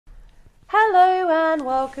Hello and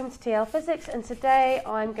welcome to TL Physics, and today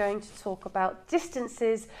I'm going to talk about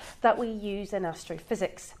distances that we use in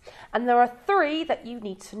astrophysics. And there are three that you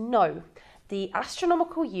need to know: the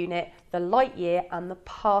astronomical unit, the light year and the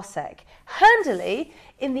parsec. Handily,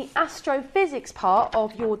 in the astrophysics part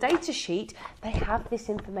of your data sheet, they have this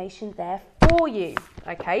information there for you,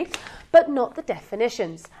 okay? But not the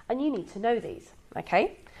definitions, and you need to know these,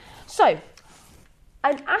 okay? So,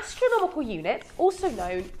 an astronomical unit, also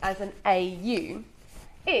known as an AU,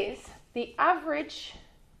 is the average,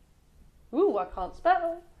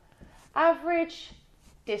 average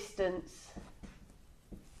distance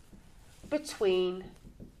between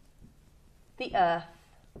the Earth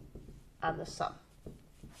and the Sun.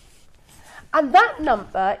 And that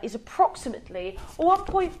number is approximately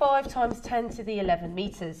 1.5 times 10 to the 11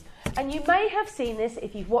 metres. And you may have seen this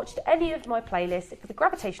if you've watched any of my playlists for the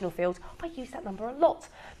gravitational field. I use that number a lot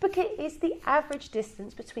because it is the average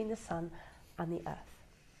distance between the Sun and the Earth.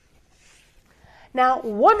 Now,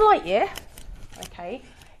 1 light year, okay,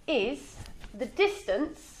 is the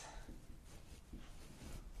distance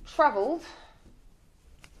travelled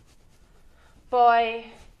by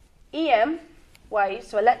EM waves,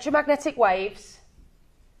 so electromagnetic waves,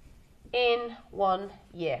 in 1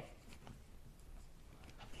 year.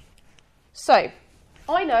 So,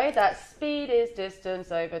 I know that speed is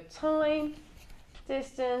distance over time.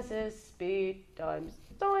 Distance is speed times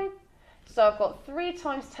time. So I've got 3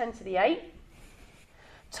 times 10 to the 8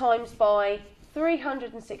 times by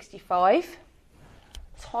 365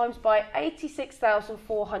 times by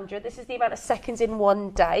 86,400. This is the amount of seconds in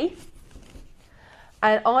 1 day.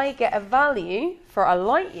 And I get a value for a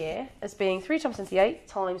light year as being 3 times 10 to the 8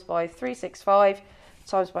 times by 365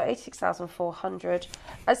 times by 86,400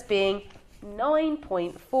 as being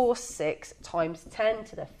 9.46 times 10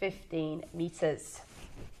 to the 15 metres.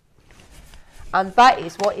 And that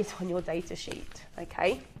is what is on your data sheet,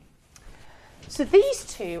 okay? So these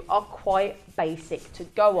two are quite basic to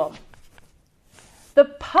go on. The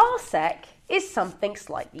parsec is something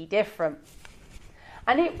slightly different,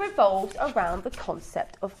 and it revolves around the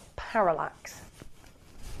concept of parallax.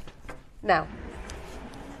 Now,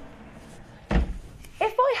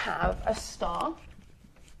 if I have a star,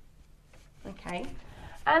 okay,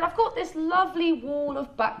 and I've got this lovely wall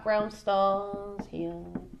of background stars here,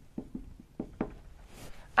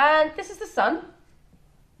 and this is the Sun,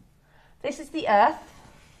 this is the Earth,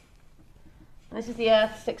 and this is the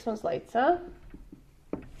Earth 6 months later.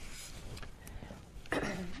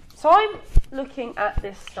 So I'm looking at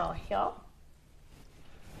this star here.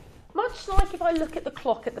 Much like if I look at the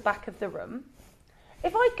clock at the back of the room,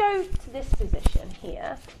 if I go to this position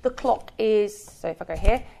here, the clock is, so if I go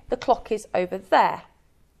here, the clock is over there.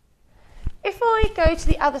 If I go to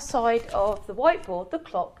the other side of the whiteboard, the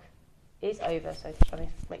clock is over, so just trying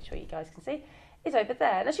to make sure you guys can see, is over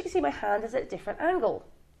there. And as you can see, my hand is at a different angle.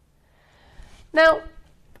 Now,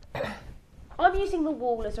 I'm using the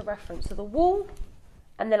wall as a reference, so the wall,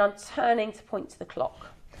 and then I'm turning to point to the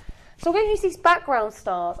clock. So I'm going to use these background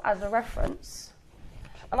stars as a reference,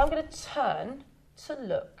 and I'm going to turn to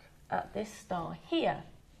look at this star here.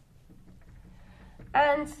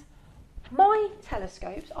 And my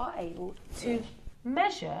telescopes are able to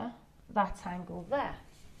measure that angle there.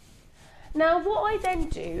 Now, what I then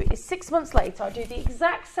do is 6 months later, I do the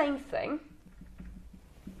exact same thing.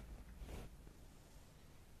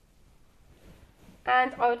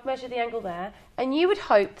 And I would measure the angle there, and you would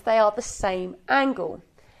hope they are the same angle.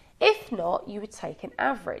 If not, you would take an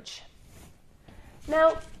average.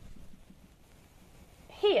 Now,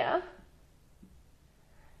 here,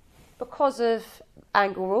 because of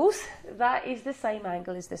angle rules, that is the same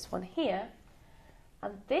angle as this one here.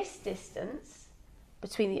 And this distance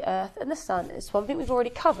between the Earth and the Sun is something we've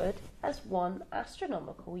already covered as 1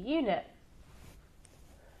 astronomical unit.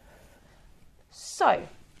 So,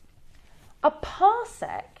 a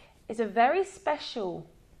parsec is a very special,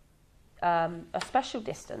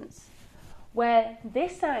 distance where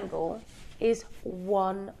this angle is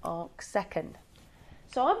 1 arc second.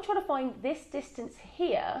 So I'm trying to find this distance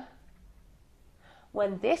here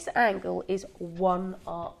when this angle is 1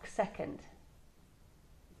 arc second,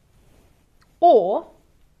 or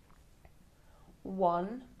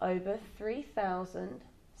 1 over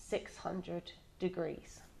 3,600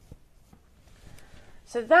 degrees.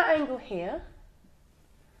 So that angle here,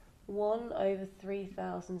 1 over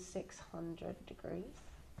 3,600 degrees.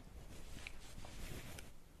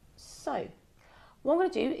 So, what I'm going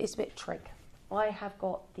to do is a bit trick. I have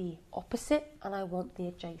got the opposite and I want the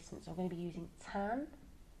adjacent. So I'm going to be using tan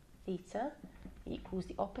theta equals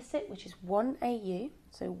the opposite, which is 1 AU.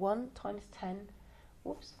 So 1 times 10,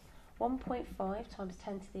 1.5 times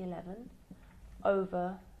 10 to the 11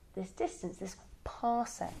 over this distance, this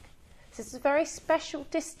parsec. So it's a very special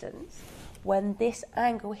distance when this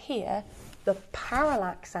angle here, the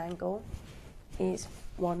parallax angle, is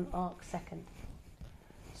 1 arcsecond.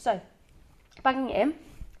 So, banging it in,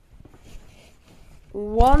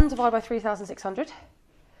 1 divided by 3,600,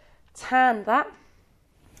 tan that.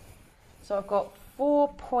 So I've got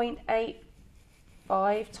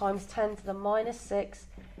 4.85 times 10 to the minus 6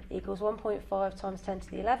 equals 1.5 times 10 to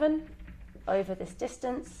the 11 over this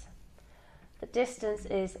distance. The distance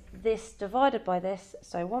is this divided by this,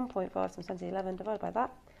 so 1.5 times 10 to the 11 divided by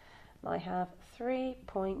that. And I have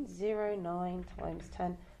 3.09 times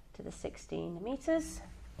 10 to the 16 metres.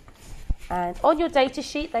 And on your data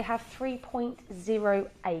sheet, they have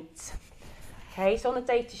 3.08. Okay, so on the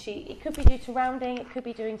data sheet, it could be due to rounding, it could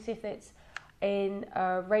be doing if it's in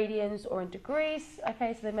radians or in degrees.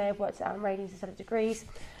 Okay, so they may have worked it out in radians instead of degrees.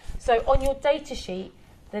 So on your data sheet,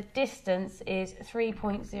 the distance is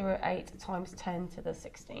 3.08 times 10 to the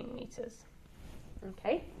 16 metres.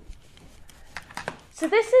 Okay. So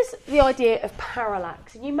this is the idea of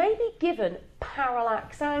parallax. And you may be given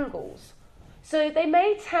parallax angles. So they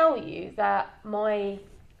may tell you that my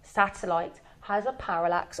satellite has a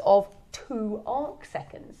parallax of 2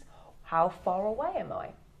 arcseconds. How far away am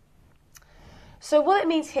I? So what it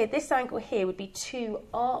means here, this angle here would be 2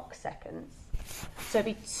 arcseconds. So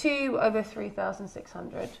it'd be 2 over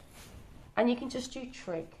 3,600. And you can just do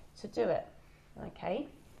trig to do it. Okay.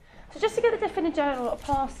 So just to get the definition of a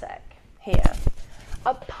parsec here.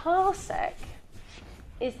 A parsec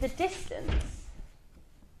is the distance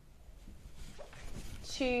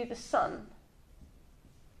to the sun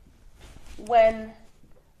when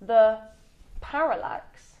the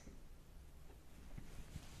parallax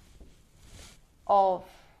of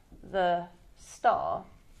the star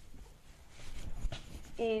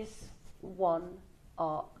is 1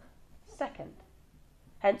 arcsecond.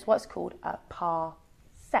 Hence what's called a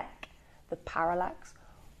parsec, the parallax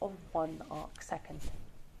of 1 arcsecond.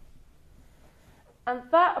 And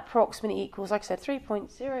that approximately equals, like I said,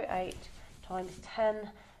 3.08 times 10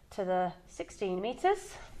 to the 16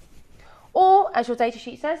 metres, or, as your data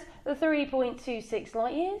sheet says, the 3.26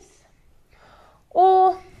 light years,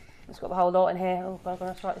 or, it's got the whole lot in here, I'm going to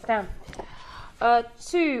have to write this down,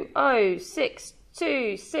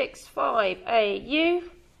 206.265 AU.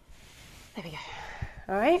 There we go.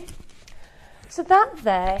 All right. So that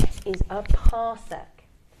there is a parsec.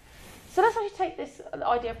 So let's actually take this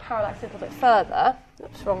idea of parallax a little bit further.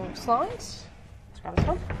 Oops, wrong slide. Let's grab this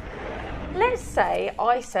one. Let's say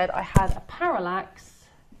I said I had a parallax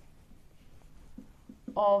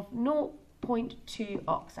of 0.2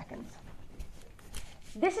 arcseconds.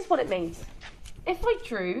 This is what it means. If I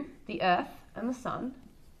drew the Earth and the Sun,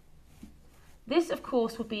 this, of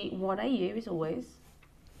course, would be 1 AU, as always.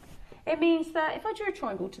 It means that if I drew a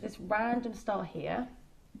triangle to this random star here,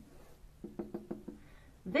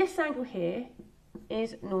 this angle here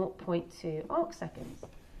is 0.2 arcseconds,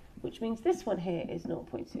 which means this one here is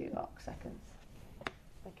 0.2 arcseconds.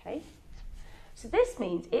 Okay? So this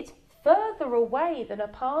means it's further away than a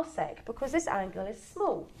parsec because this angle is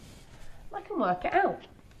small. I can work it out.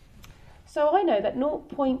 So I know that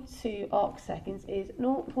 0.2 arcseconds is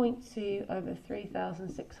 0.2 over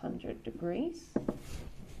 3,600 degrees. So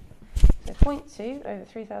 0.2 over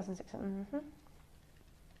 3,600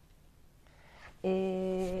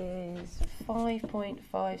 is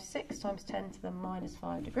 5.56 times 10 to the minus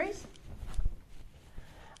 5 degrees.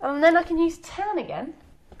 And then I can use tan again.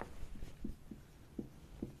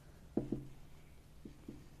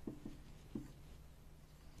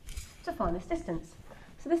 To find this distance.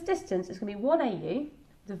 So this distance is going to be 1 AU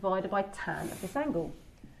divided by tan of this angle.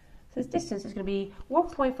 So this distance is going to be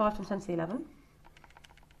 1.5 times 10 to the 11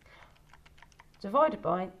 divided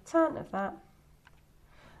by tan of that.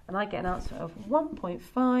 And I get an answer of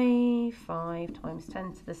 1.55 times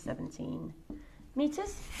 10 to the 17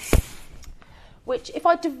 metres. Which, if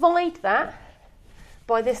I divide that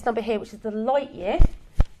by this number here, which is the light year,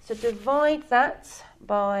 so divide that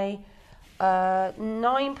by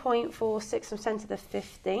 9.46 times 10 to the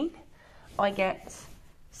 15, I get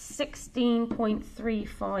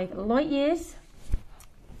 16.35 light years.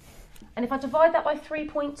 And if I divide that by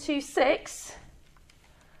 3.26,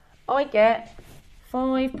 I get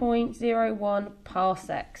 5.01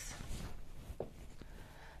 parsecs.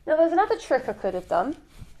 Now there's another trick I could have done.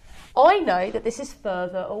 I know that this is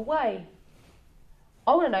further away.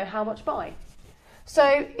 I want to know how much by.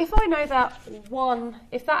 So if I know that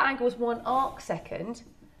if that angle is 1 arcsecond,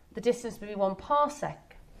 the distance would be 1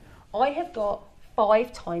 parsec. I have got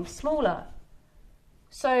 5 times smaller.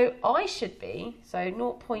 So I should be, so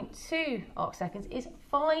 0.2 arc seconds is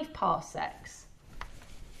 5 parsecs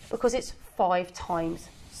because it's 5 times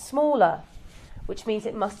smaller, which means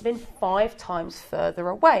it must have been 5 times further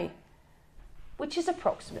away, which is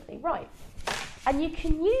approximately right. And you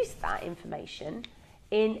can use that information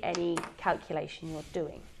in any calculation you're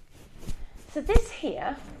doing. So this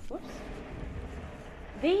here, whoops,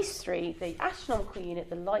 these three, the astronomical unit,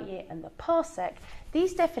 the light year and the parsec,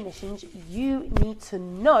 these definitions you need to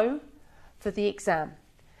know for the exam.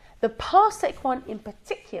 The parsec one in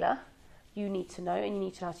particular, you need to know and you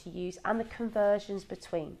need to know how to use, and the conversions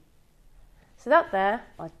between. So that there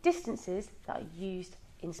are distances that are used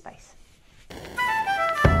in space.